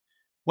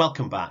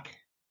Welcome back.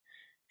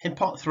 In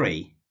part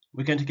 3,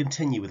 we're going to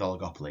continue with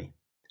oligopoly,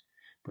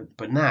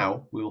 but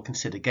now we will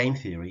consider game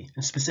theory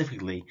and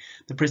specifically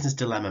the prisoner's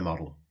dilemma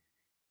model.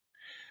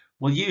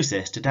 We'll use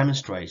this to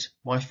demonstrate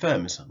why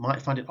firms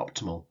might find it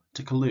optimal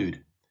to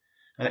collude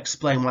and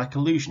explain why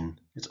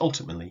collusion is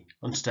ultimately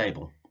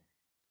unstable.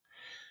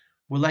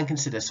 We'll then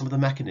consider some of the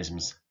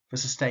mechanisms for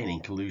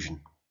sustaining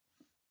collusion.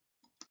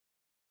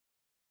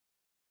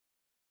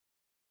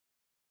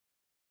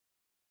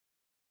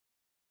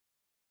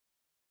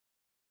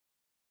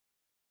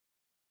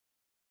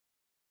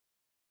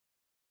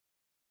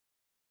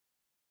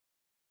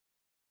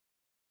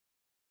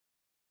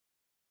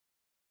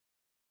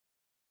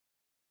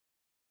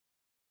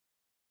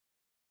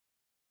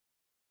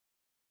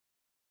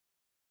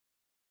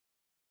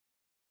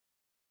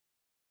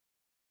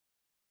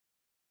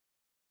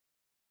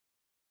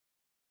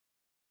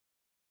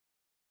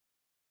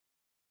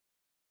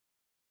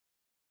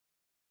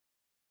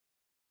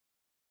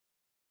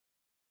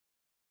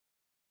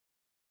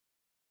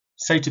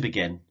 So to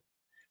begin,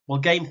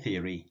 well, game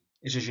theory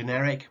is a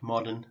generic,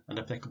 modern and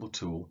applicable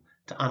tool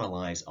to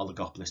analyse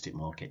oligopolistic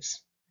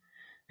markets.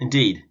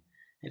 Indeed,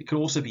 it could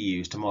also be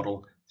used to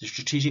model the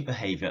strategic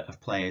behaviour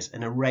of players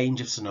in a range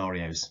of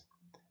scenarios,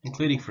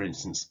 including, for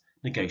instance,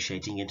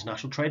 negotiating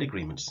international trade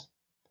agreements.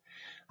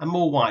 And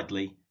more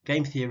widely,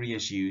 game theory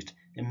is used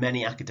in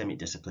many academic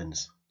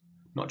disciplines,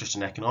 not just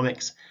in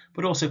economics,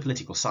 but also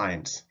political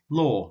science,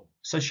 law,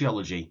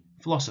 sociology,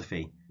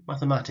 philosophy,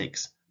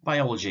 mathematics,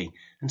 biology,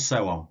 and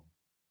so on.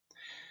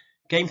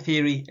 Game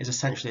theory is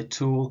essentially a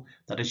tool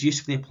that is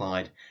usefully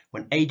applied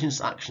when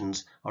agents'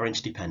 actions are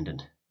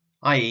interdependent,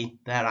 i.e.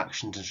 their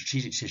actions and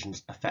strategic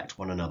decisions affect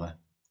one another.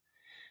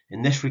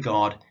 In this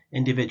regard,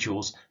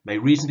 individuals may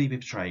reasonably be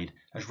portrayed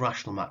as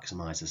rational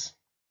maximisers.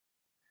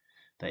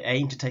 They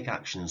aim to take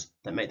actions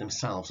that make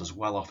themselves as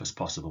well off as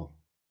possible.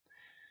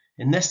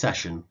 In this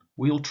session,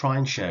 we will try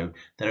and show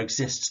there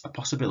exists a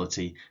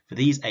possibility for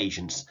these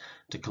agents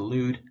to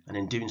collude and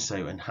in doing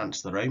so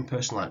enhance their own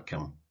personal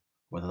outcome,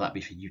 whether that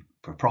be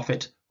for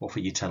profit or for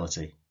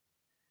utility.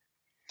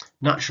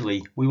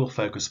 Naturally, we will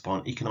focus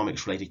upon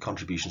economics-related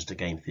contributions to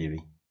game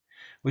theory,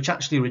 which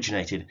actually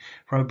originated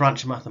from a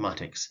branch of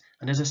mathematics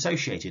and is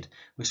associated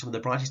with some of the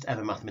brightest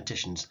ever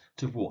mathematicians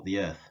to have walked the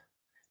earth,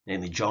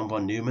 namely John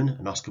von Neumann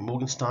and Oscar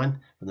Morgenstern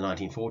from the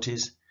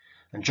 1940s,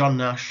 and John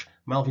Nash,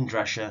 Melvin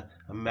Drescher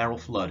and Merrill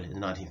Flood in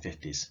the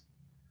 1950s.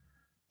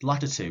 The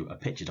latter two are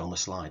pictured on the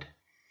slide.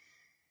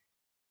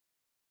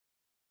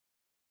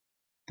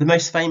 The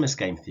most famous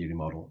game theory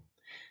model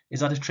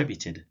is that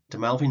attributed to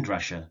Melvin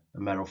Drescher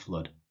and Merrill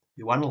Flood,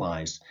 who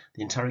analysed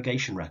the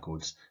interrogation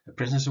records of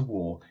prisoners of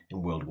war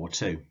in World War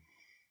II.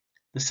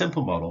 The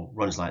simple model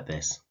runs like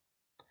this.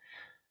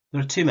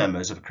 There are two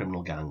members of a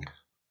criminal gang,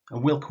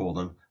 and we'll call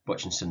them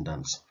Butch and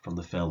Sundance from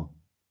the film.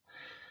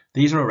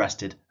 These are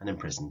arrested and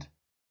imprisoned.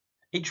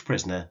 Each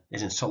prisoner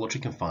is in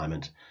solitary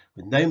confinement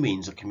with no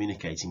means of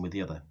communicating with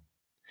the other.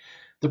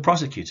 The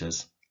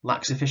prosecutors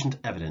lack sufficient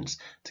evidence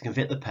to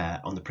convict the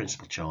pair on the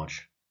principal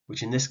charge,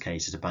 which in this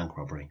case is a bank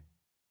robbery.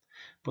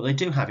 But they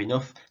do have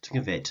enough to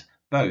convict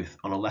both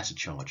on a lesser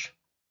charge.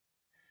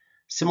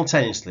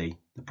 Simultaneously,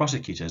 the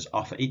prosecutors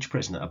offer each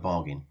prisoner a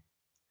bargain.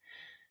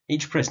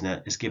 Each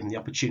prisoner is given the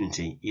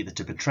opportunity either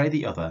to betray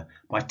the other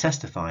by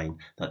testifying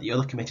that the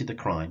other committed the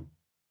crime,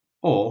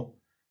 or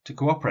to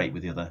cooperate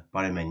with the other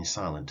by remaining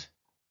silent.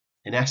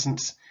 In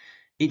essence,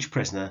 each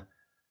prisoner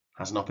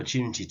has an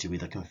opportunity to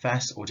either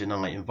confess or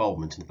deny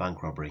involvement in the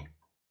bank robbery.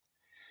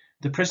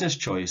 The prisoner's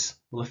choice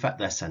will affect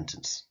their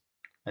sentence,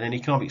 and in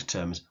economics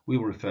terms we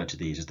will refer to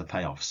these as the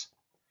payoffs,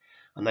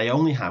 and they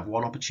only have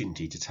one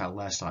opportunity to tell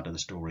their side of the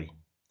story,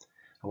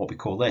 and what we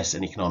call this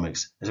in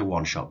economics is a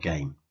one-shot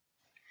game.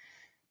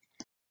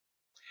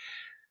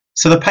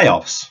 So the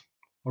payoffs,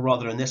 or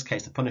rather in this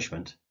case the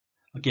punishment,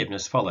 are given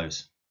as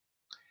follows.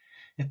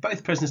 If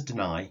both prisoners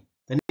deny,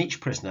 then each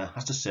prisoner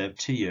has to serve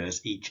 2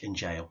 years each in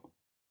jail.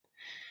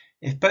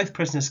 If both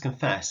prisoners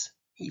confess,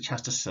 each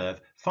has to serve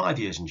 5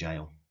 years in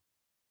jail.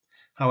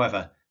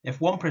 However,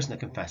 if one prisoner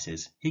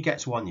confesses, he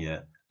gets 1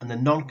 year and the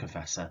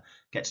non-confessor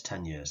gets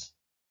 10 years.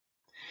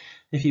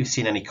 If you've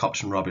seen any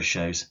cops and robbers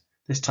shows,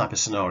 this type of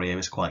scenario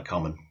is quite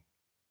common.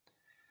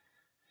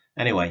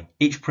 Anyway,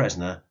 each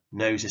prisoner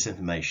knows this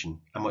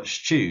information and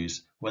must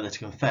choose whether to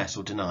confess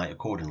or deny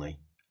accordingly.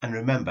 And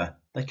remember,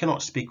 they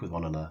cannot speak with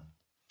one another.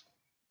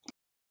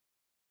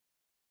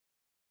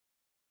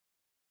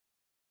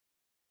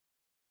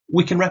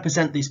 We can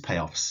represent these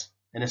payoffs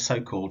in a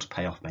so-called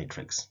payoff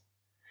matrix.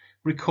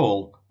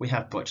 Recall we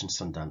have Butch and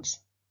Sundance,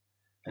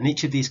 and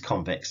each of these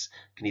convicts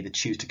can either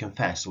choose to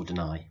confess or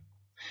deny.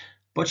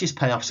 Butch's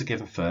payoffs are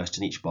given first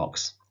in each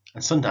box,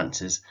 and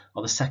Sundance's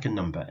are the second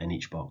number in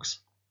each box.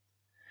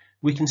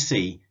 We can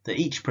see that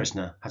each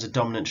prisoner has a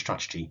dominant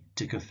strategy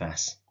to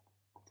confess.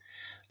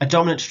 A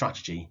dominant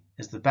strategy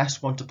is the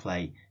best one to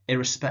play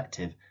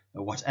irrespective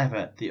of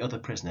whatever the other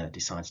prisoner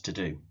decides to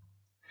do.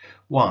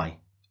 Why?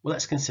 Well,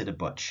 let's consider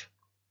Butch.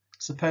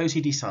 Suppose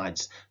he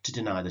decides to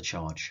deny the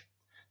charge.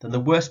 Then the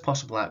worst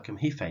possible outcome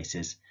he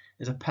faces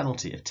is a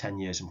penalty of 10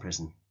 years in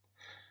prison.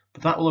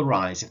 but that will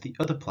arise if the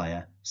other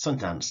player,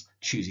 Sundance,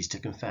 chooses to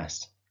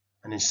confess,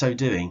 and in so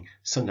doing,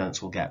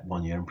 Sundance will get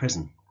 1 year in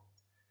prison.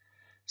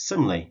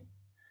 Similarly,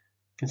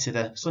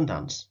 consider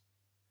Sundance.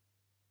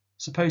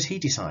 Suppose he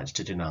decides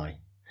to deny.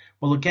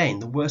 Well, again,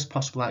 the worst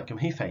possible outcome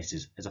he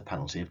faces is a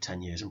penalty of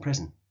 10 years in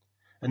prison,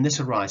 and this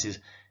arises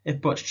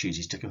if Butch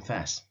chooses to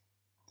confess.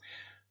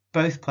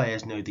 Both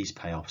players know these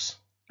payoffs,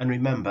 and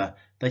remember,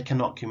 they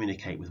cannot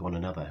communicate with one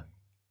another.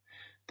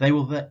 They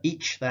will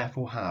each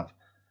therefore have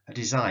a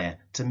desire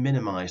to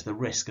minimise the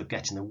risk of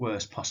getting the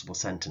worst possible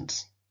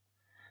sentence,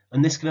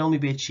 and this can only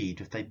be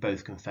achieved if they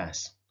both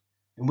confess,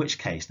 in which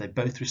case they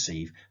both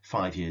receive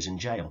 5 years in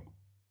jail.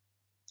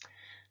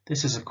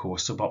 This is of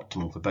course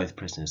suboptimal for both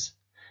prisoners,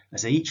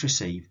 as they each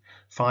receive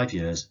 5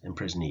 years in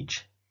prison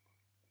each.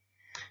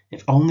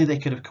 If only they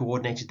could have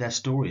coordinated their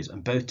stories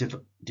and both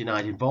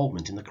denied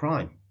involvement in the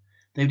crime,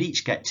 they would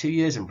each get 2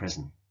 years in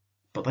prison,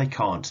 but they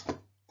can't.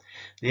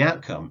 The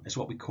outcome is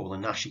what we call a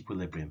Nash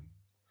equilibrium,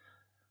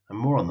 and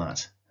more on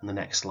that in the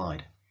next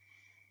slide.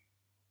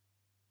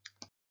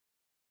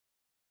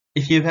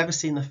 If you've ever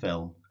seen the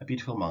film A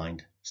Beautiful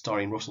Mind,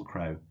 starring Russell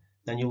Crowe,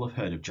 then you'll have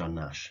heard of John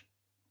Nash.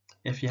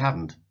 If you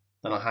haven't,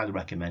 then I highly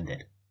recommend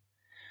it.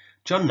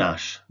 John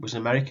Nash was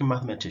an American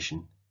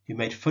mathematician who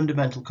made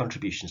fundamental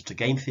contributions to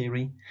game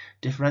theory,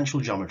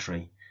 differential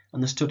geometry,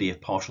 and the study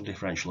of partial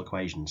differential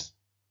equations.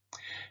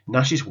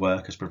 Nash's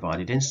work has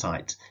provided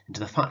insight into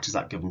the factors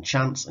that govern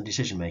chance and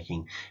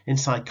decision-making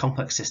inside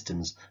complex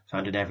systems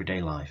found in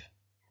everyday life.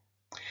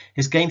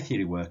 His game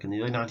theory work in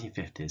the early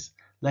 1950s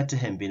led to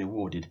him being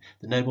awarded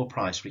the Nobel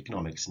Prize for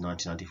Economics in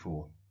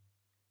 1994.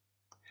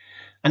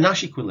 A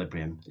Nash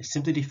equilibrium is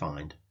simply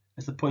defined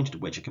as the point at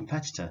which a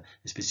competitor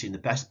is pursuing the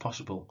best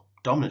possible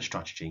dominant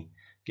strategy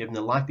given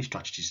the likely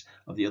strategies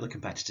of the other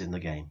competitors in the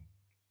game.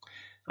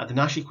 At the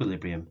Nash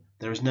equilibrium,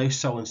 there is no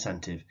sole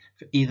incentive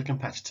for either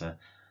competitor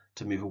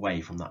to move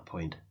away from that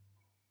point.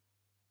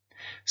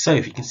 So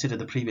if you consider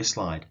the previous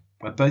slide,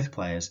 where both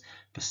players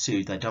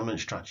pursued their dominant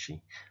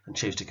strategy and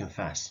chose to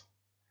confess,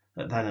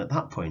 then at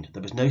that point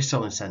there was no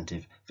sole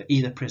incentive for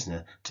either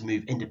prisoner to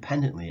move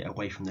independently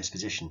away from this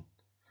position,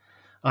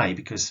 i.e.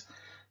 because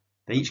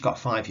they each got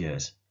 5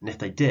 years, and if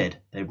they did,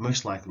 they would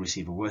most likely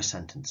receive a worse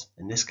sentence,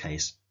 in this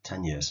case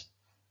 10 years.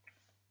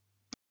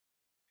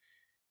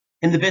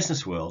 In the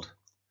business world,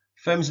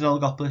 firms in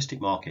oligopolistic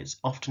markets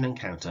often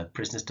encounter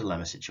prisoner's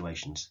dilemma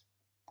situations.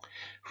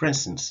 For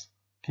instance,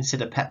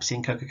 consider Pepsi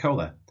and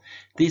Coca-Cola.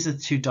 These are the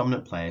two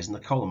dominant players in the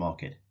cola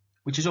market,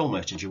 which is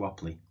almost a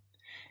duopoly.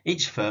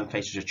 Each firm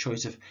faces a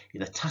choice of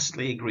either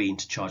tacitly agreeing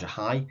to charge a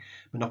high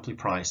monopoly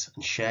price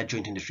and share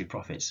joint industry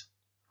profits,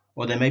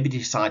 or they maybe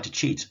decide to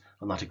cheat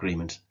on that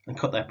agreement and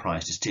cut their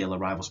price to steal a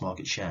rival's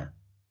market share.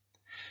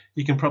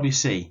 You can probably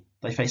see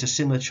they face a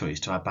similar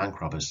choice to our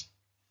bank robbers.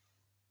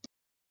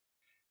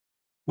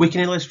 We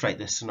can illustrate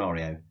this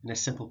scenario in a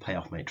simple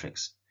payoff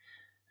matrix,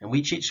 in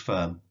which each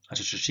firm has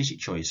a strategic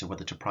choice of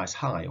whether to price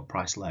high or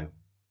price low.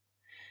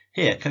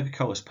 Here,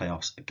 Coca-Cola's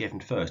payoffs are given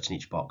first in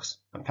each box,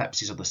 and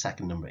Pepsi's are the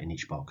second number in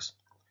each box.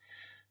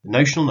 The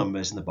notional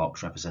numbers in the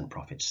box represent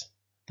profits.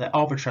 They're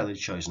arbitrarily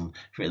chosen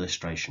for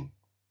illustration.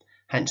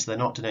 Hence, they're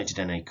not denoted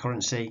in any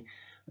currency.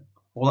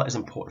 All that is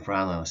important for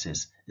our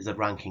analysis is the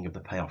ranking of the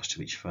payoffs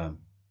to each firm.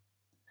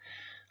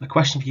 A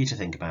question for you to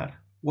think about: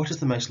 what is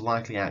the most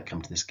likely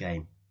outcome to this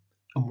game?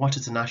 And what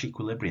is the Nash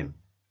equilibrium?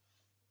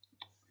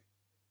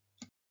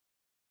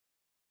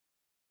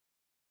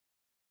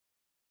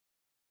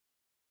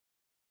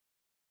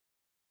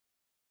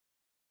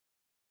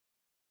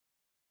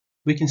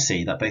 We can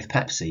see that both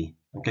Pepsi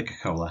and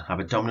Coca-Cola have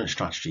a dominant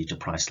strategy to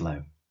price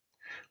low.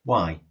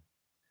 Why?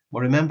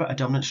 Well, remember, a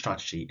dominant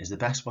strategy is the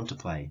best one to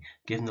play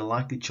given the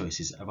likely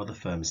choices of other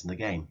firms in the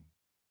game.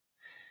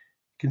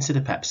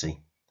 Consider Pepsi.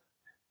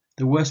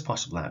 The worst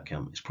possible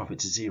outcome is profit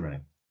to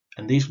zero,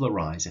 and these will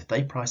arise if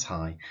they price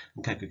high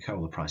and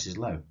Coca-Cola prices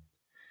low.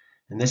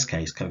 In this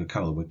case,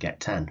 Coca-Cola would get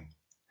 10.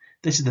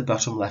 This is the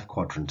bottom left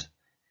quadrant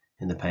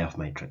in the payoff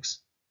matrix.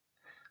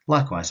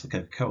 Likewise for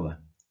Coca-Cola,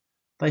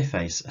 they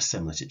face a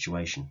similar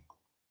situation.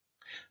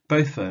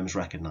 Both firms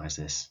recognise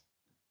this,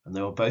 and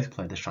they will both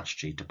play the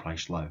strategy to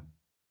price low.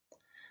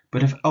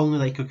 But if only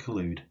they could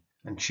collude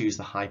and choose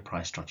the high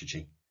price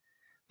strategy,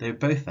 they would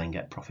both then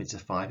get profits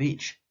of 5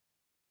 each.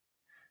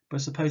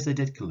 But suppose they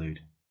did collude.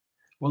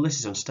 Well, this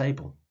is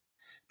unstable,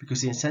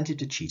 because the incentive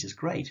to cheat is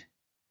great.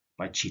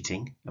 By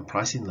cheating and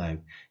pricing low,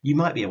 you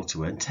might be able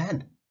to earn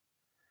 10.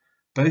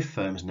 Both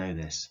firms know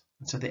this,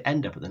 and so they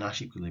end up at the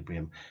Nash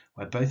equilibrium,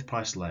 where both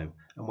price low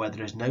and where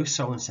there is no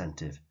sole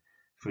incentive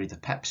for either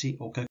Pepsi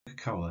or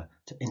Coca-Cola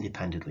to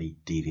independently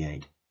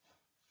deviate.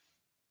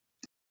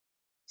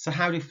 So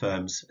how do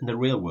firms in the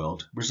real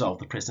world resolve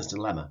the prisoner's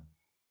dilemma?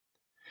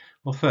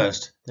 Well,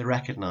 first, they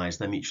recognise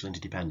their mutual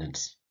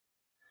interdependence,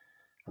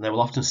 and they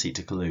will often seek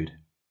to collude.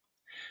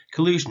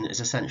 Collusion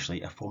is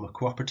essentially a form of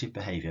cooperative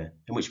behaviour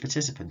in which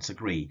participants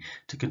agree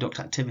to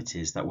conduct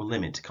activities that will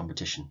limit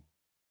competition.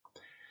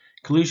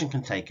 Collusion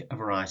can take a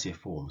variety of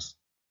forms.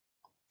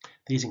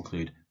 These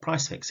include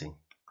price fixing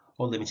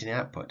or limiting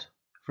output.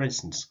 For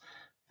instance,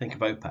 think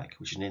of OPEC,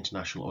 which is an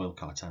international oil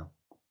cartel,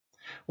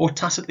 or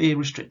tacitly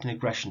restricting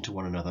aggression to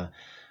one another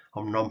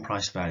on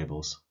non-price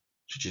variables,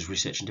 such as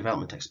research and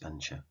development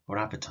expenditure or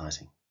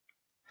advertising.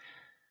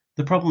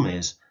 The problem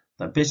is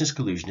that business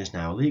collusion is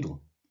now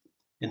illegal.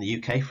 In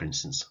the UK, for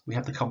instance, we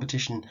have the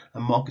Competition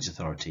and Markets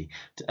Authority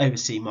to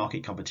oversee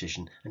market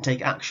competition and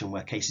take action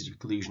where cases of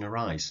collusion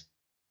arise.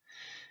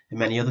 In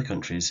many other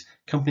countries,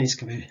 companies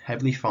can be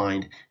heavily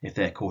fined if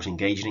they are caught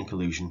engaging in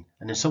collusion,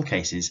 and in some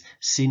cases,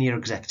 senior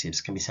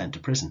executives can be sent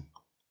to prison.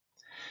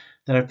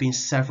 There have been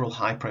several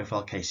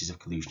high-profile cases of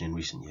collusion in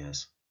recent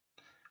years.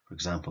 For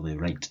example, the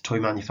raped toy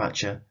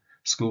manufacturer,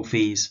 school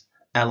fees,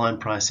 airline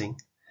pricing,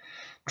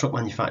 truck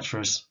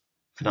manufacturers,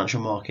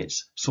 financial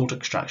markets, salt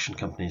extraction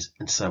companies,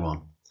 and so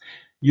on.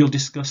 You'll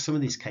discuss some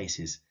of these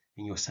cases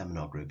in your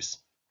seminar groups.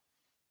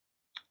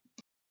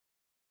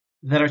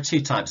 There are two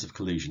types of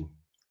collusion.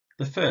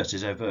 The first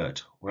is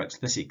overt or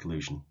explicit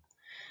collusion.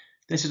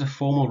 This is a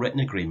formal written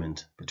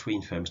agreement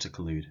between firms to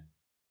collude.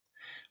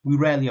 We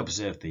rarely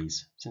observe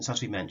these, since,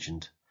 as we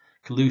mentioned,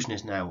 collusion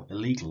is now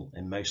illegal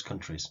in most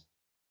countries.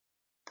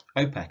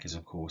 OPEC is,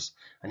 of course,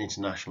 an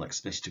international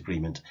explicit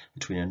agreement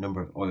between a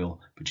number of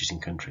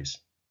oil-producing countries.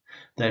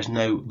 There is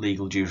no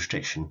legal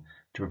jurisdiction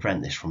to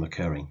prevent this from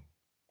occurring.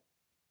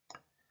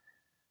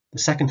 The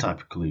second type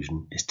of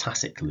collusion is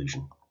tacit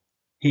collusion.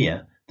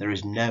 Here, there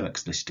is no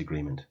explicit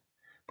agreement,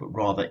 but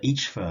rather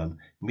each firm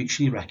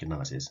mutually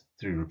recognises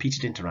through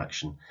repeated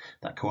interaction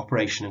that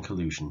cooperation and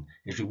collusion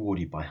is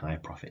rewarded by higher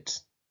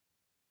profits.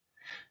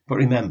 But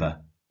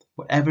remember,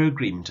 whatever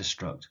agreement is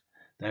struck,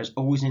 there is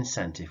always an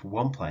incentive for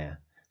one player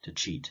to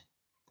cheat,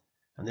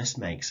 and this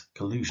makes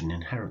collusion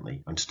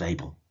inherently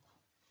unstable.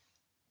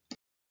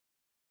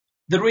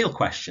 The real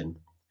question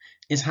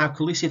is how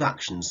collusive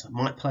actions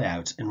might play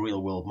out in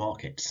real-world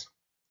markets.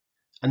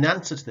 And the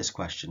answer to this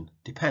question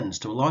depends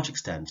to a large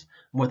extent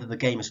on whether the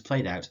game is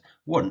played out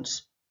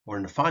once or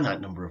in a finite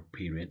number of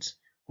periods,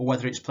 or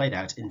whether it's played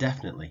out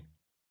indefinitely.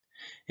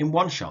 In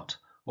one-shot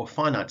or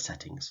finite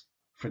settings,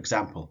 for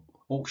example,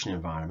 auction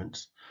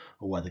environments,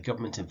 or where the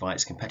government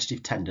invites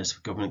competitive tenders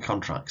for government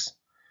contracts,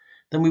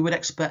 then we would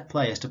expect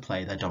players to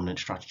play their dominant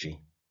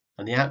strategy,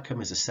 and the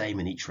outcome is the same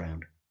in each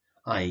round,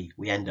 i.e.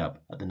 we end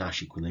up at the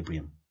Nash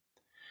equilibrium.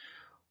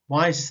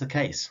 Why is this the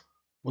case?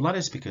 Well, that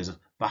is because of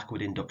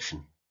backward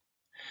induction.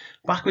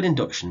 Backward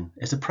induction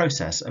is a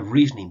process of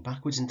reasoning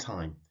backwards in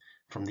time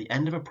from the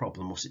end of a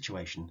problem or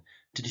situation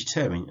to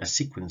determine a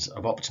sequence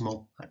of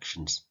optimal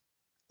actions.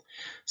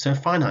 So in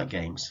finite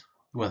games,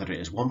 whether it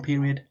is 1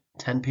 period,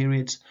 10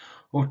 periods,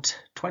 or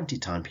 20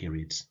 time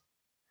periods,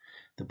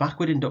 the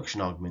backward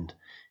induction argument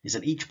is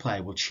that each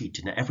player will cheat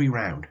in every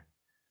round,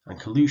 and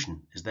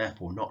collusion is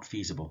therefore not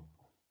feasible.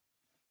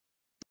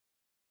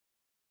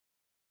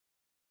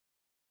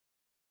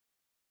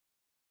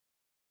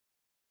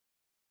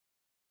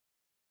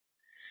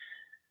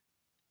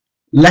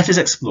 Let us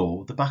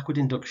explore the backward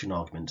induction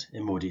argument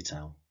in more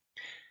detail.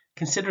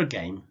 Consider a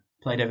game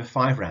played over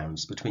 5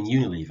 rounds between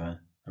Unilever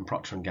and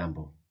Procter &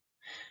 Gamble.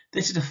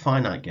 This is a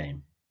finite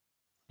game.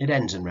 It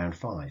ends in round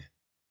 5.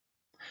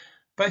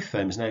 Both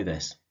firms know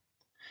this,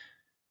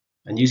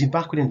 and using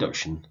backward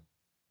induction,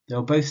 they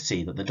will both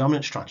see that the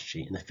dominant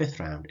strategy in the 5th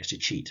round is to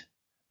cheat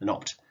and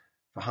opt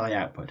for high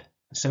output,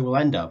 and so will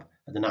end up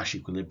at the Nash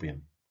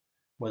equilibrium,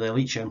 where they'll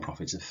each earn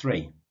profits of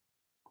 3.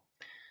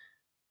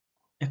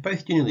 If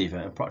both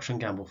Unilever and Procter &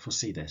 Gamble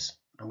foresee this,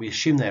 and we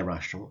assume they are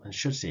rational and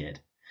should see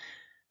it,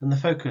 then the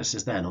focus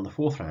is then on the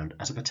 4th round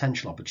as a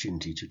potential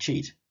opportunity to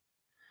cheat.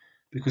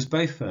 Because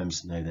both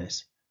firms know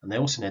this, and they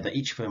also know that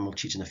each firm will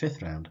cheat in the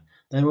 5th round,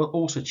 they will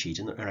also cheat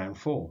in round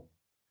 4.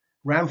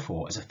 Round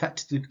 4 has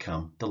effectively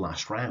become the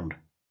last round.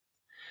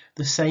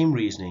 The same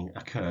reasoning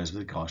occurs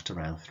with regards to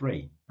round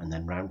 3, and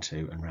then round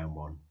 2 and round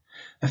 1.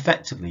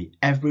 Effectively,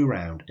 every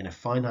round in a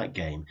finite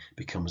game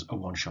becomes a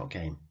one-shot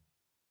game.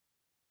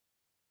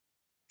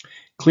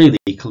 Clearly,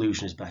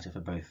 collusion is better for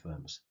both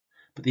firms,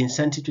 but the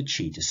incentive to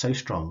cheat is so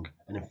strong,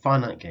 and in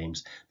finite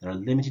games there are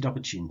limited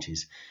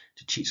opportunities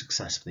to cheat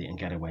successfully and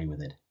get away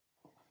with it.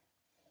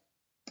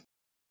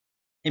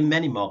 In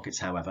many markets,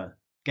 however,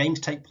 games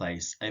take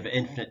place over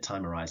infinite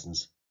time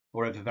horizons,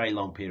 or over very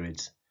long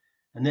periods,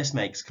 and this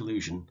makes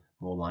collusion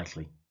more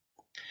likely.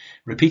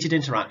 Repeated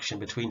interaction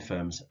between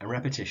firms and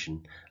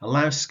repetition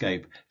allows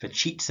scope for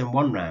cheats in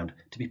one round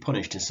to be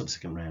punished in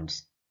subsequent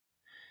rounds.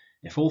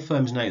 If all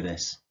firms know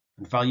this,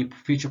 and value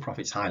future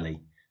profits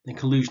highly, then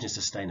collusion is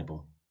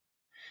sustainable.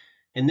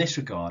 In this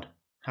regard,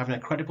 having a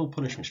credible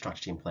punishment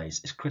strategy in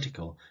place is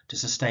critical to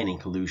sustaining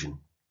collusion.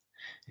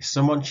 If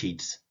someone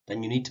cheats,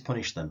 then you need to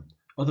punish them,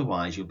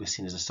 otherwise you'll be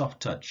seen as a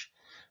soft touch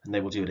and they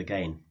will do it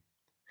again.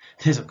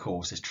 This, of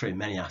course, is true in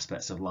many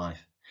aspects of life.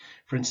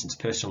 For instance,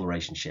 personal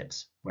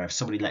relationships, where if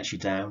somebody lets you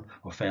down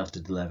or fails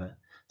to deliver,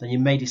 then you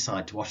may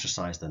decide to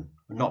ostracize them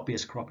and not be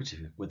as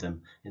cooperative with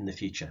them in the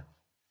future.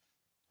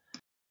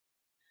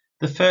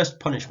 The first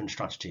punishment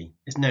strategy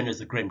is known as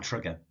the grim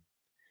trigger.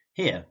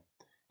 Here,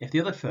 if the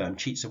other firm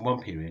cheats in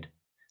one period,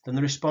 then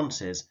the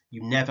response is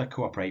you never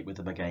cooperate with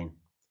them again.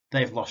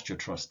 They have lost your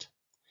trust,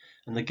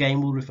 and the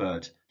game will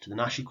revert to the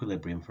Nash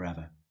equilibrium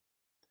forever.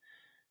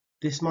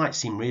 This might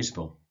seem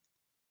reasonable,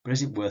 but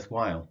is it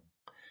worthwhile?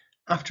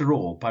 After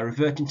all, by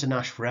reverting to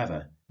Nash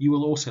forever, you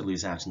will also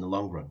lose out in the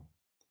long run.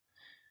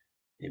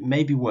 It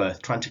may be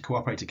worth trying to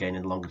cooperate again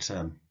in the longer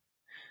term.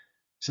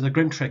 So the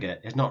grim trigger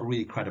is not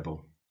really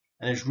credible,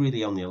 and is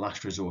really only a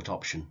last resort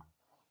option.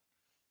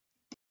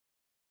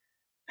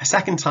 A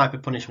second type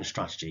of punishment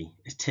strategy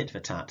is tit for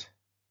tat.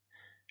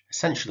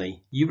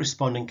 Essentially, you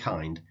respond in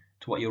kind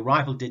to what your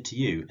rival did to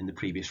you in the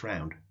previous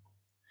round.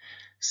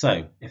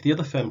 So, if the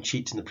other firm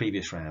cheats in the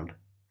previous round,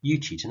 you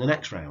cheat in the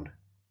next round.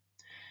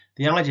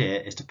 The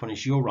idea is to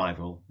punish your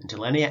rival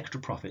until any extra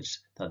profits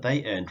that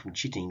they earned from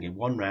cheating in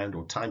one round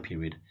or time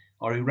period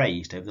are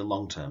erased over the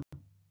long term.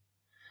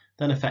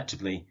 Then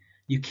effectively,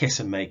 you kiss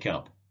and make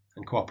up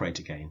and cooperate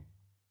again.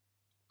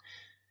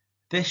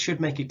 This should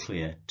make it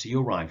clear to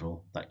your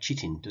rival that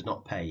cheating does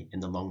not pay in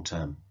the long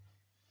term.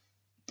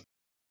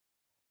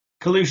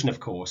 Collusion, of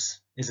course,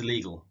 is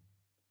illegal,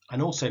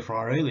 and also from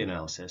our early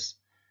analysis,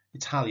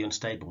 it's highly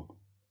unstable.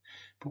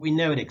 But we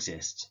know it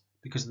exists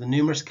because of the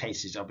numerous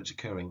cases of it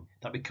occurring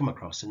that we come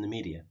across in the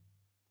media.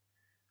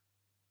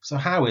 So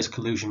how is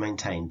collusion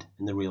maintained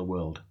in the real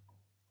world?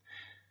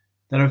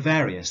 There are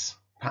various,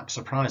 perhaps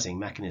surprising,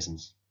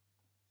 mechanisms.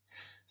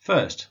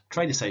 First,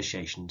 trade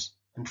associations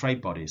and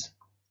trade bodies.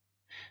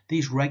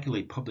 These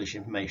regularly publish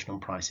information on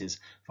prices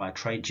via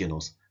trade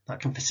journals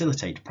that can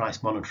facilitate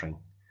price monitoring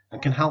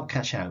and can help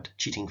catch out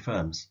cheating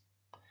firms.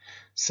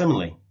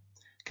 Similarly,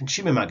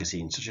 consumer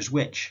magazines such as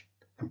Which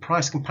and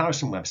price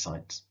comparison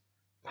websites,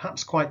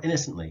 perhaps quite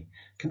innocently,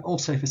 can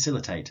also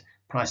facilitate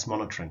price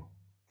monitoring.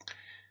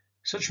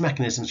 Such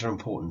mechanisms are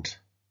important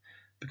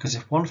because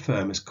if one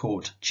firm is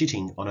caught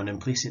cheating on an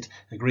implicit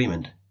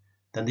agreement,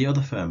 then the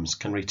other firms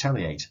can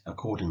retaliate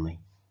accordingly.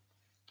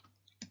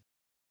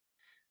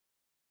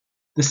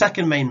 The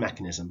second main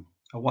mechanism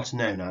are what are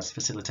known as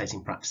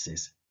facilitating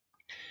practices.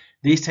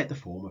 These take the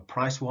form of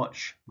price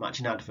watch,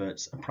 matching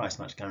adverts, and price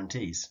match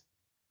guarantees.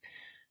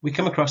 We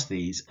come across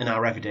these in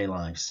our everyday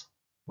lives,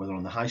 whether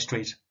on the high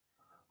street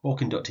or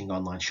conducting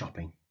online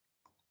shopping.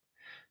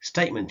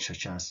 Statements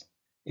such as,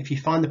 "If you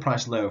find the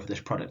price lower for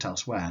this product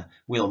elsewhere,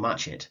 we'll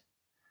match it,"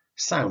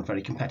 sound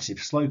very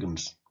competitive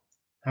slogans.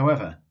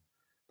 However,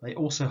 they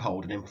also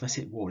hold an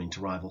implicit warning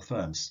to rival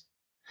firms.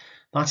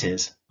 That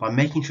is, by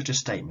making such a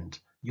statement,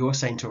 you're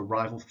saying to a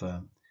rival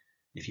firm,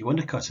 if you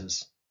undercut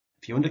us,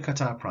 if you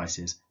undercut our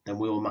prices, then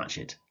we will match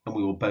it and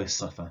we will both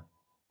suffer.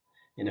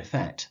 In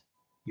effect,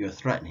 you are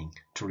threatening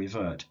to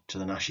revert to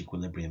the Nash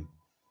equilibrium.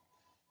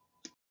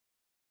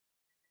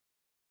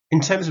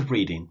 In terms of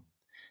reading,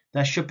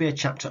 there should be a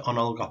chapter on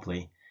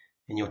oligopoly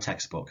in your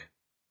textbook.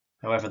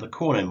 However, the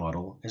Corner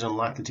model is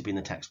unlikely to be in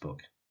the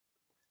textbook.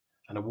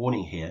 And a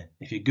warning here,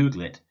 if you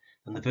Google it,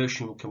 then the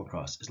version you'll come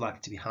across is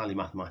likely to be highly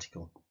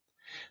mathematical.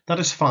 That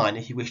is fine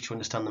if you wish to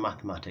understand the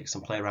mathematics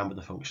and play around with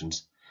the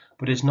functions,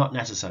 but it is not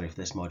necessary for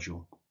this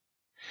module.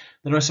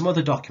 There are some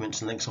other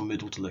documents and links on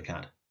Moodle to look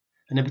at,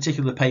 and in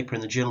particular the paper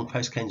in the journal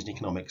Post-Keynesian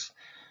Economics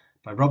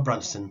by Rob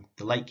Branston,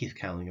 the late Keith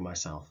Cowling and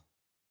myself.